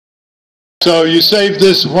So you saved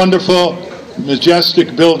this wonderful,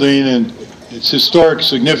 majestic building and its historic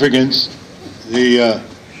significance, the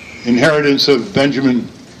inheritance of Benjamin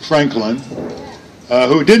Franklin,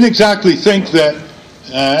 who didn't exactly think that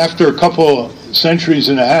after a couple centuries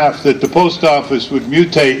and a half that the post office would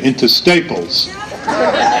mutate into Staples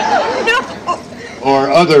or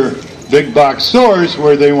other big box stores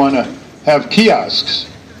where they want to have kiosks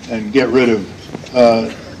and get rid of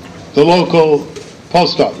the local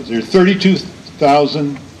post office. There are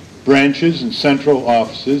 32,000 branches and central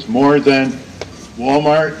offices, more than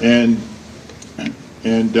Walmart and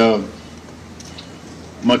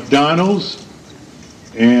McDonald's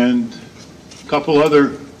and a couple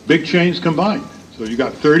other big chains combined. So you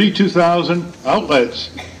got 32,000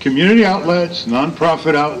 outlets, community outlets,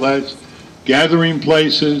 nonprofit outlets, gathering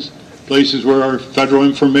places, places where our federal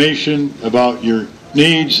information about your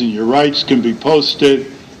needs and your rights can be posted,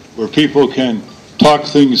 where people can talk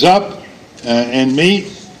things up and meet,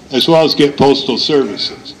 as well as get postal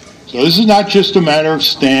services. So this is not just a matter of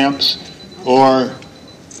stamps or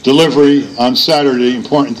delivery on Saturday,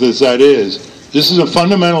 important as that is. This is a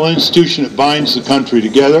fundamental institution that binds the country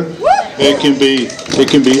together. It can be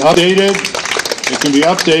updated. It can be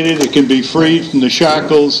updated. It can be freed from the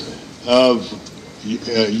shackles of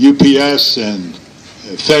UPS and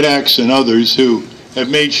FedEx and others who have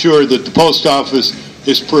made sure that the post office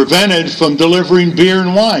is prevented from delivering beer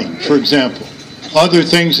and wine, for example. Other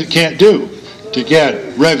things it can't do to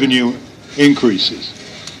get revenue increases.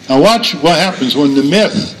 Now watch what happens when the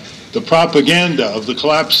myth, the propaganda of the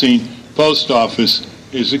collapsing post office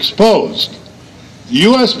is exposed. The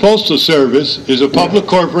U.S. Postal Service is a public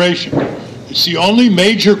corporation. It's the only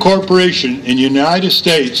major corporation in the United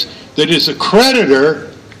States that is a creditor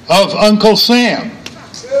of Uncle Sam,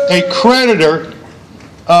 a creditor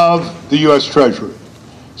of the U.S. Treasury.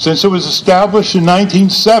 Since it was established in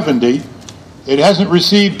 1970, it hasn't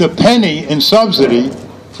received a penny in subsidy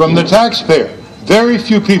from the taxpayer. Very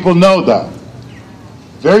few people know that.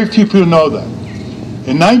 Very few people know that.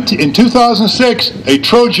 In 2006, a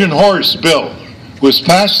Trojan horse bill was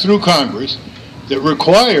passed through Congress that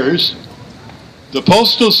requires the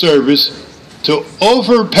Postal Service to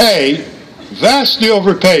overpay, vastly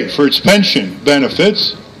overpay for its pension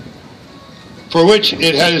benefits, for which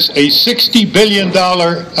it has a $60 billion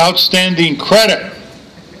outstanding credit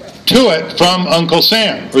to it from Uncle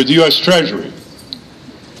Sam, or the U.S. Treasury.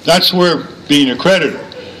 That's where being a creditor.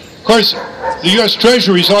 Of course, the U.S.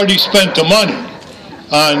 Treasury's already spent the money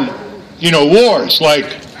on, wars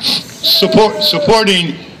like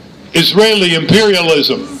supporting Israeli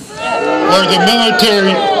imperialism, or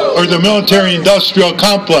the military-industrial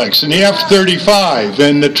complex, and the F-35,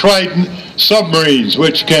 and the Trident submarines,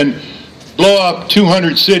 which can blow up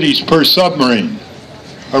 200 cities per submarine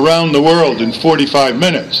around the world in 45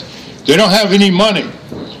 minutes. They don't have any money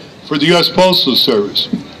for the U.S. Postal Service.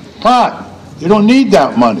 But they don't need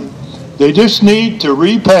that money. They just need to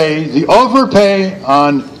repay the overpay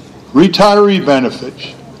on retiree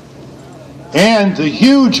benefits and the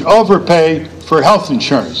huge overpay for health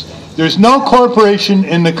insurance. There's no corporation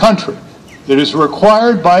in the country that is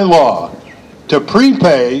required by law to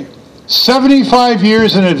prepay 75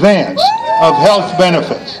 years in advance of health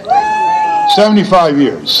benefits. 75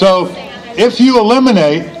 years. So if you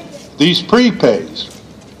eliminate these prepays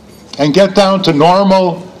and get down to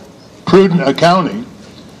normal, prudent accounting,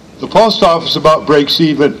 the post office about breaks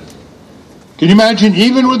even. Can you imagine,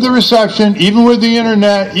 even with the recession, even with the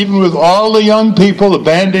internet, even with all the young people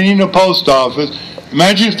abandoning the post office,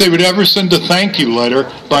 imagine if they would ever send a thank you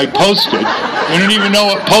letter by postage. They don't even know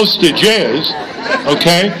what postage is,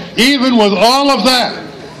 okay? Even with all of that,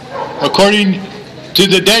 according to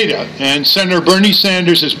the data, and Senator Bernie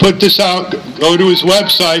Sanders has put this out, go to his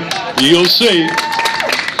website, you'll see,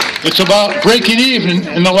 it's about breaking even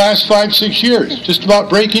in the last 5-6 years, just about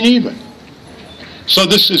breaking even. So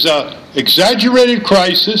this is an exaggerated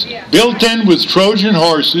crisis built in with Trojan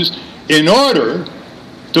horses in order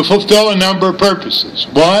to fulfill a number of purposes.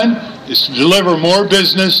 One is to deliver more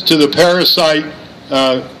business to the parasite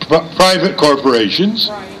private corporations.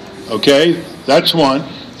 Okay, that's one.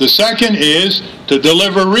 The second is to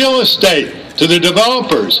deliver real estate to the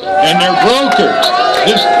developers and their brokers.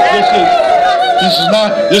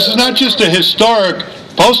 This is not just a historic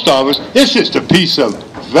post office. It's just a piece of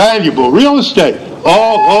valuable real estate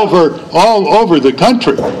all over the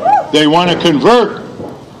country. They want to convert.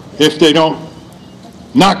 If they don't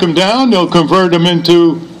knock them down, they'll convert them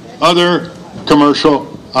into other commercial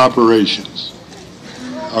operations.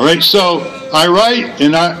 All right, so I write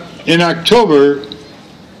in October,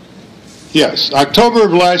 October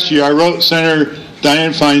of last year, I wrote Senator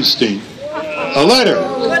Dianne Feinstein a letter.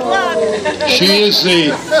 Good luck. She's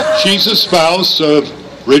the spouse of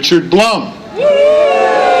Richard Blum.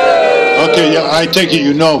 Okay, yeah, I take it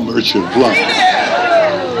you know Richard Blum.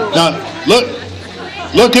 Now,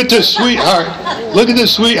 look at the sweetheart. Look at the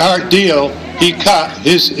sweetheart deal he cut.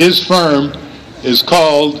 His firm is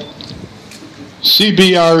called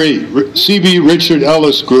CBRE, CB Richard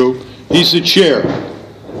Ellis Group. He's the chair.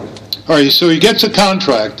 All right, so he gets a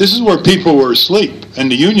contract. This is where people were asleep,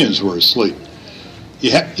 and the unions were asleep. He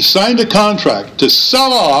signed a contract to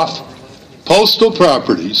sell off postal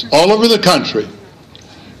properties all over the country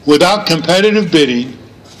without competitive bidding.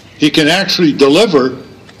 He can actually deliver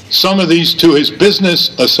some of these to his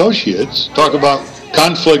business associates. Talk about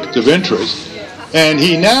conflict of interest. And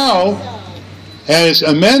he now has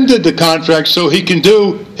amended the contract so he can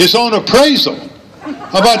do his own appraisal.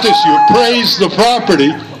 How about this? You appraise the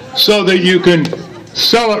property so that you can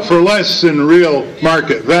sell it for less than real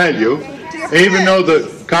market value. Even though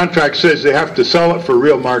the contract says they have to sell it for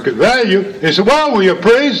real market value, they say, well, we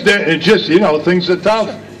appraised it, it just, you know, things are tough.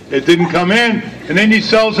 It didn't come in, and then he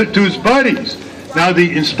sells it to his buddies. Now,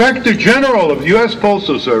 the Inspector General of the U.S.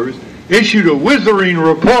 Postal Service issued a withering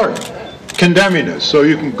report condemning this. So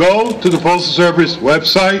you can go to the Postal Service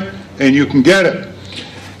website, and you can get it.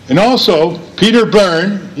 And also, Peter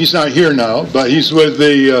Byrne, he's not here now, but he's with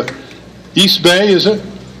the East Bay, is it?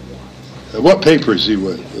 What paper is he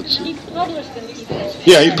with? Let's see. He published in East Bay.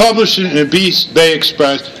 Yeah, he published it in the East Bay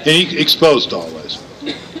Express, and he exposed all this.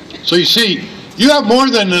 So you see, you have more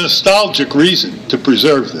than a nostalgic reason to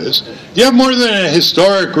preserve this. You have more than a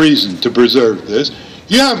historic reason to preserve this.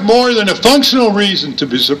 You have more than a functional reason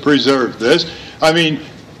to preserve this. I mean,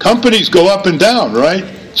 companies go up and down, right?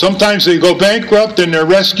 Sometimes they go bankrupt and they're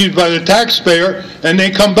rescued by the taxpayer and they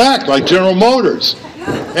come back, like General Motors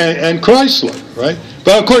and Chrysler, right?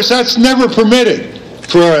 But of course, that's never permitted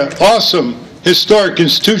for an awesome historic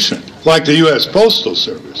institution like the U.S. Postal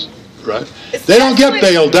Service, right? They don't get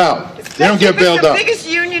bailed out. They don't get bailed out. It's the biggest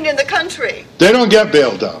union in the country. They don't get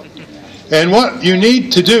bailed out. And what you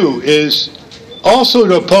need to do is also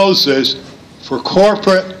to oppose this for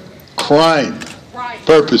corporate crime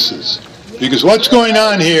purposes. Because what's going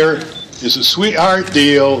on here is a sweetheart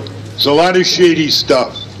deal. There's a lot of shady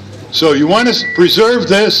stuff. So you want to preserve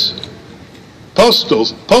this post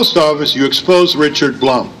office, you expose Richard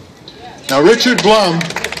Blum. Now Richard Blum,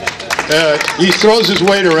 he throws his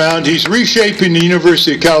weight around. He's reshaping the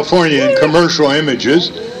University of California in commercial images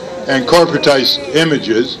and corporatized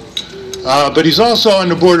images. But he's also on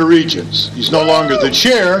the Board of Regents. He's no longer the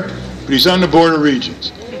chair, but he's on the Board of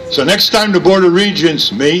Regents. So next time the Board of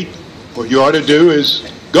Regents meet, what you ought to do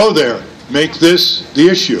is go there, make this the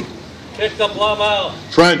issue. Kick the Blum out.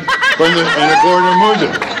 And the Board removes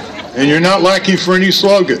it. And you're not lacking for any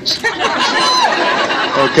slogans.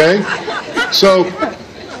 Okay? So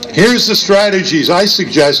here's the strategies I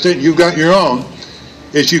suggested. You've got your own.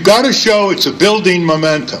 Is you've got to show it's a building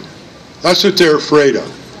momentum. That's what they're afraid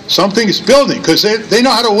of. Something is building, because they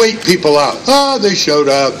know how to wait people out. Oh, they showed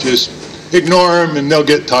up, just ignore them and they'll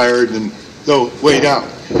get tired and they'll wait out.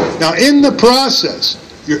 Now, in the process,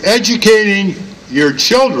 you're educating your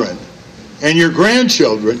children and your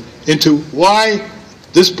grandchildren into why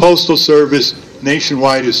this Postal Service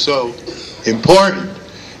nationwide is so important.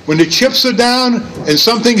 When the chips are down and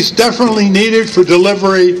something is definitely needed for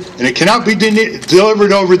delivery and it cannot be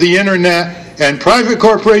delivered over the internet, and private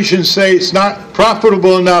corporations say it's not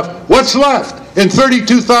profitable enough, what's left in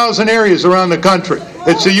 32,000 areas around the country?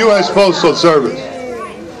 It's the U.S. Postal Service.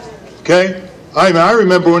 Okay? I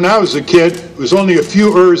remember when I was a kid, it was only a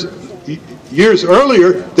few years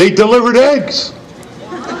earlier, they delivered eggs.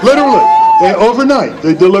 Literally. Overnight,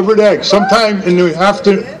 they delivered eggs. Sometime in the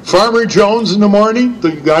afternoon, Farmer Jones in the morning,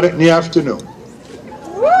 they got it in the afternoon.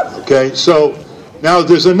 Okay, so now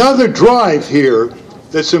there's another drive here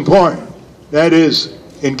that's important. That is,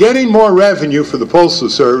 in getting more revenue for the Postal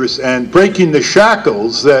Service and breaking the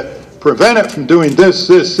shackles that prevent it from doing this,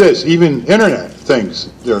 even internet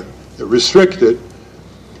things, they're restricted.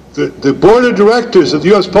 The board of directors of the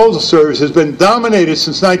U.S. Postal Service has been dominated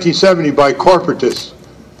since 1970 by corporatists.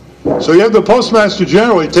 So you have the Postmaster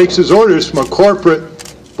General, he takes his orders from a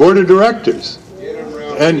corporate board of directors.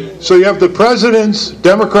 And so you have the president's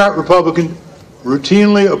Democrat, Republican,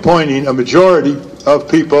 routinely appointing a majority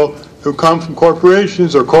of people who come from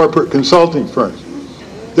corporations or corporate consulting firms.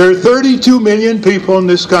 There are 32 million people in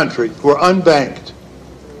this country who are unbanked.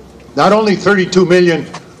 Not only 32 million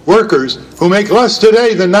workers who make less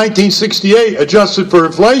today than 1968 adjusted for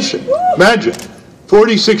inflation. Imagine,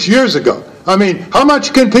 46 years ago. I mean, how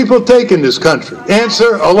much can people take in this country?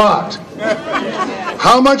 Answer, a lot.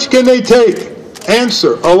 How much can they take?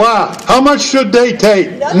 Answer, a lot. How much should they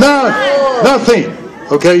take? None. Nothing.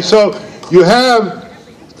 Okay, so you have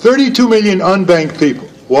 32 million unbanked people.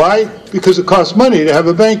 Why? Because it costs money to have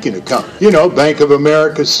a banking account. You know, Bank of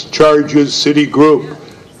America charges, Citigroup,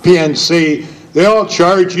 PNC, they all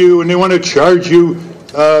charge you, and they want to charge you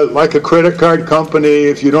like a credit card company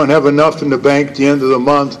if you don't have enough in the bank at the end of the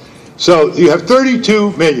month. So you have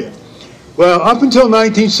 32 million. Well, up until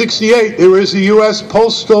 1968, there was the U.S.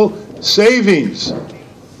 Postal Savings,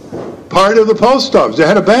 part of the post office. They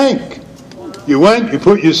had a bank. You went, you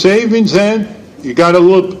put your savings in, you got a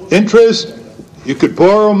little interest, you could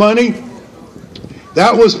borrow money.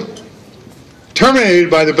 That was terminated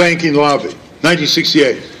by the banking lobby,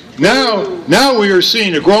 1968. Now we are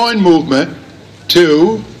seeing a growing movement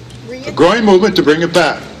to bring it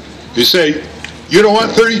back. You say, you don't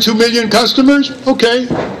want 32 million customers? Okay,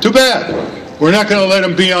 too bad. We're not going to let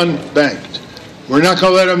them be unbanked. We're not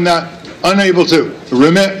going to let them unable to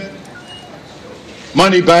remit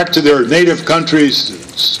money back to their native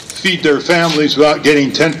countries, feed their families without getting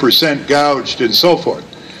 10% gouged and so forth.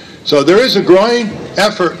 So there is a growing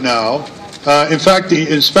effort now. In fact, the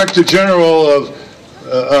Inspector General of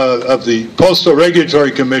the Postal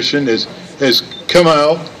Regulatory Commission has come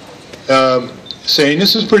out saying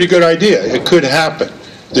this is a pretty good idea. It could happen.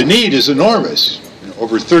 The need is enormous,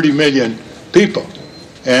 over 30 million people,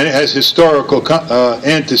 and it has historical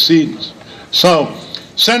antecedents. So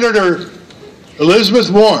Senator Elizabeth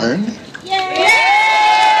Warren,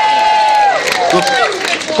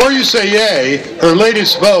 before you say yay, her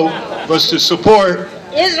latest vote was to support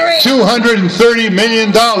 $230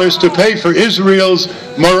 million to pay for Israel's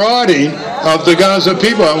marauding of the Gaza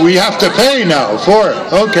people. And we have to pay now for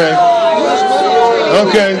it. Okay.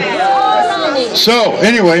 Okay. So,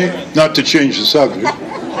 anyway, not to change the subject,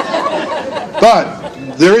 but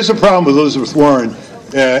there is a problem with Elizabeth Warren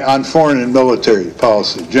on foreign and military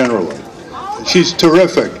policy, generally. She's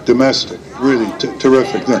terrific domestic, really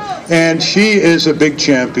terrific. And she is a big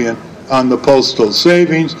champion on the postal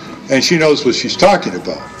savings, and she knows what she's talking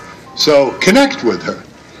about. So connect with her.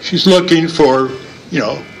 She's looking for,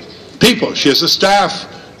 people. She has a staff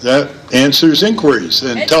that answers inquiries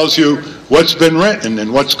and tells you what's been written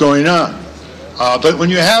and what's going on. But when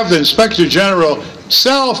you have the Inspector General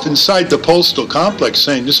himself inside the postal complex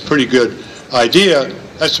saying this is a pretty good idea,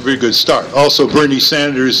 that's a pretty good start. Also, Bernie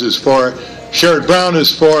Sanders is for it. Sherrod Brown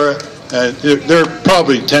is for it. And there are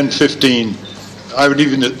probably 10, 15. I would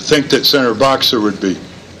even think that Senator Boxer would be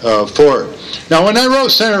for it. Now, when I wrote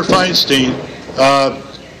Senator Feinstein,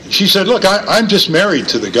 she said, look, I'm just married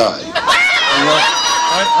to the guy.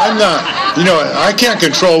 I'm not, I can't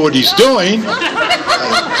control what he's doing.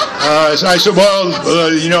 I said, well,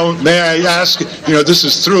 may I ask, this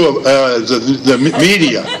is through the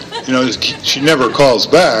media. She never calls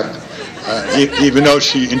back, even though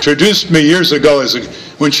she introduced me years ago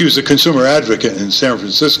when she was a consumer advocate in San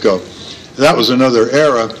Francisco. That was another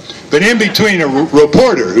era. But in between a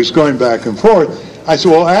reporter who's going back and forth, I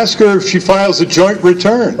said, well, ask her if she files a joint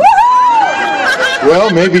return.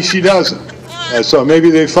 Well, maybe she doesn't. So maybe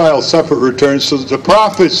they file separate returns so that the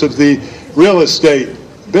profits of the real estate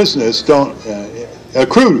business don't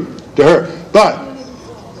accrue to her. But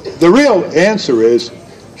the real answer is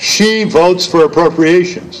she votes for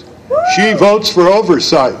appropriations. She votes for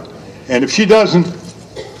oversight. And if she doesn't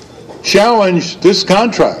challenge this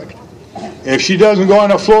contract, if she doesn't go on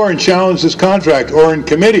the floor and challenge this contract or in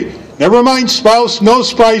committee, never mind spouse, no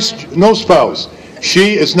spouse,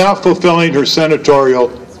 she is not fulfilling her senatorial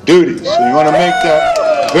duties. So you want to make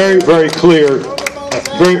that very, very clear,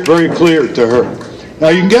 very clear to her. Now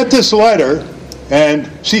you can get this letter, and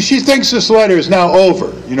see, she thinks this letter is now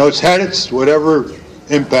over. It's had its whatever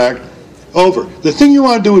impact over. The thing you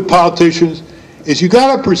want to do with politicians is you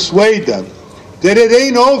got to persuade them that it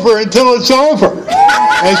ain't over until it's over,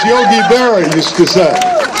 as Yogi Berra used to say.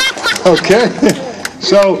 Okay?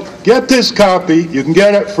 So get this copy. You can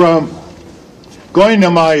get it from going to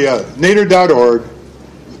my Nader.org.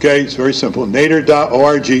 Okay, it's very simple,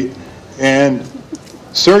 Nader.org, and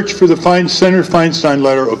search for the Senator Feinstein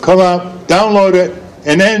letter. It'll come out, download it,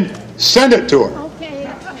 and then send it to her.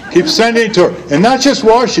 Okay. Keep sending it to her. And not just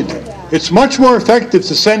Washington. It's much more effective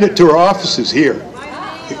to send it to her offices here.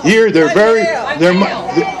 Here, they're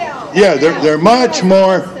much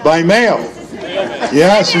more by mail.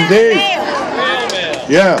 Yes, indeed.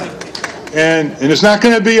 Yeah. And it's not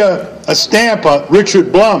going to be a stamp on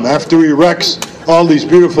Richard Blum after he wrecks all these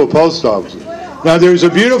beautiful post offices. Now, there's a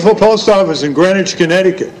beautiful post office in Greenwich,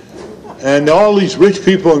 Connecticut. And all these rich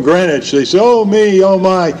people in Greenwich, they say, oh, me, oh,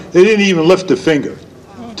 my. They didn't even lift a finger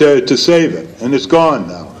to save it. And it's gone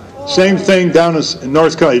now. Same thing down in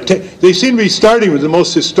North Carolina. They seem to be starting with the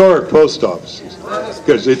most historic post offices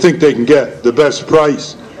because they think they can get the best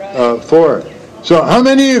price for it. So how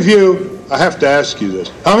many of you, I have to ask you this,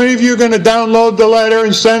 how many of you are going to download the letter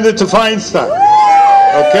and send it to Feinstein?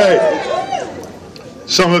 Okay.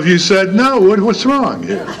 Some of you said no. What's wrong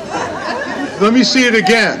here? Let me see it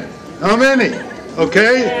again. How many?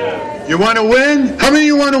 Okay. You want to win? How many of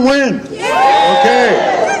you want to win?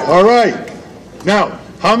 Okay. All right. Now,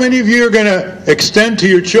 how many of you are going to extend to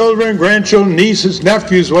your children, grandchildren, nieces,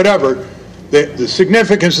 nephews, whatever, the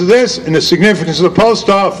significance of this and the significance of the post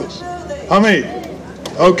office? How many?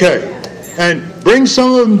 Okay. And bring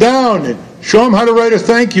some of them down and show them how to write a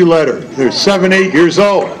thank you letter. They're 7, 8 years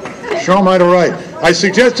old. Show them how to write. I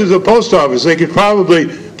suggested to the post office they could probably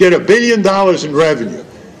get $1 billion in revenue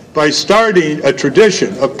by starting a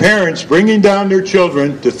tradition of parents bringing down their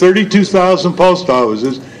children to 32,000 post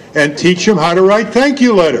offices and teach them how to write thank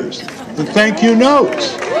you letters and thank you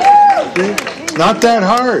notes. It's not that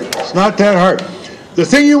hard. It's not that hard. The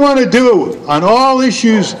thing you want to do on all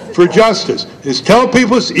issues for justice is tell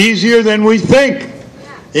people it's easier than we think.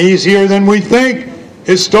 Easier than we think.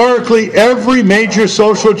 Historically, every major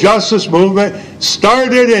social justice movement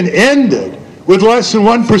started and ended with less than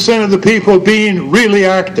 1% of the people being really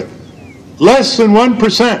active. Less than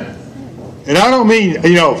 1%. And I don't mean,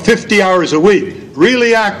 50 hours a week.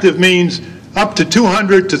 Really active means up to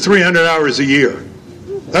 200 to 300 hours a year.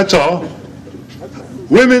 That's all.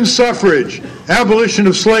 Women's suffrage, abolition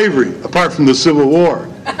of slavery, apart from the Civil War.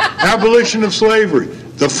 Abolition of slavery,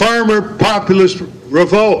 the farmer populist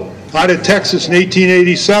revolt out of Texas in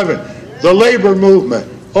 1887, the labor movement,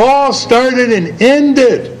 all started and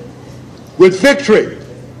ended with victory,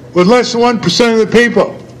 with less than 1% of the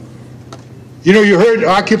people. You heard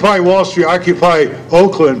Occupy Wall Street, Occupy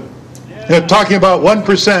Oakland, talking about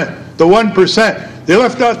 1%, the 1%. They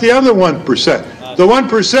left out the other 1%. The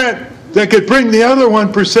 1% that could bring the other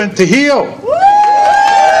 1% to heel.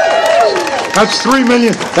 That's 3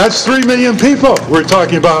 million. That's 3 million people we're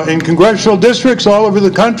talking about in congressional districts all over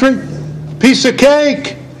the country. Piece of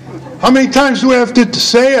cake. How many times do we have to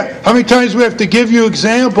say it? How many times do we have to give you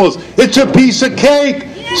examples? It's a piece of cake.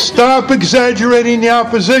 Stop exaggerating the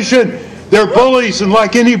opposition. They're bullies, and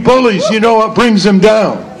like any bullies, you know what brings them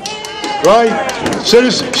down. Right?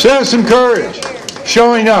 Citizen courage,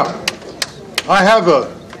 showing up. I have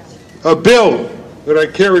a bill that I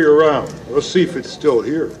carry around. Let's see if it's still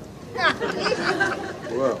here.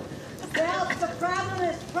 Well. The problem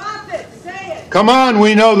is profit. Say it. Come on,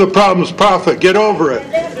 we know the problem's profit. Get over it.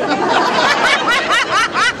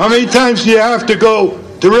 How many times do you have to go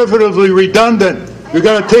derivatively redundant? You've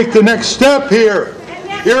got to take the next step here.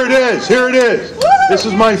 Here it is. Here it is. This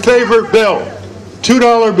is my favorite bill.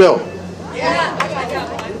 $2 bill.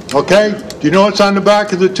 Okay? Do you know what's on the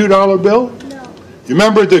back of the $2 bill? No. You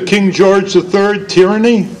remember the King George III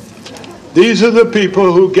tyranny? These are the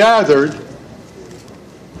people who gathered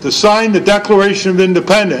to sign the Declaration of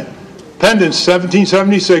Independence,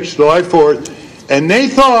 1776, July 4th, and they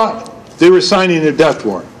thought they were signing a death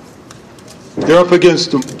warrant. They're up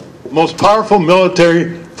against the most powerful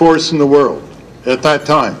military force in the world at that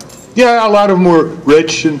time. Yeah, a lot of them were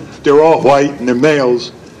rich, and they're all white, and they're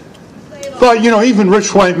males. But, even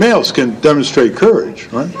rich white males can demonstrate courage,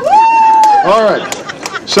 right? All right.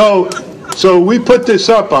 So we put this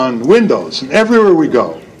up on windows and everywhere we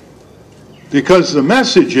go because the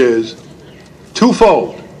message is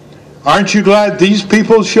twofold. Aren't you glad these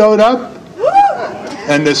people showed up?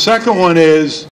 And the second one is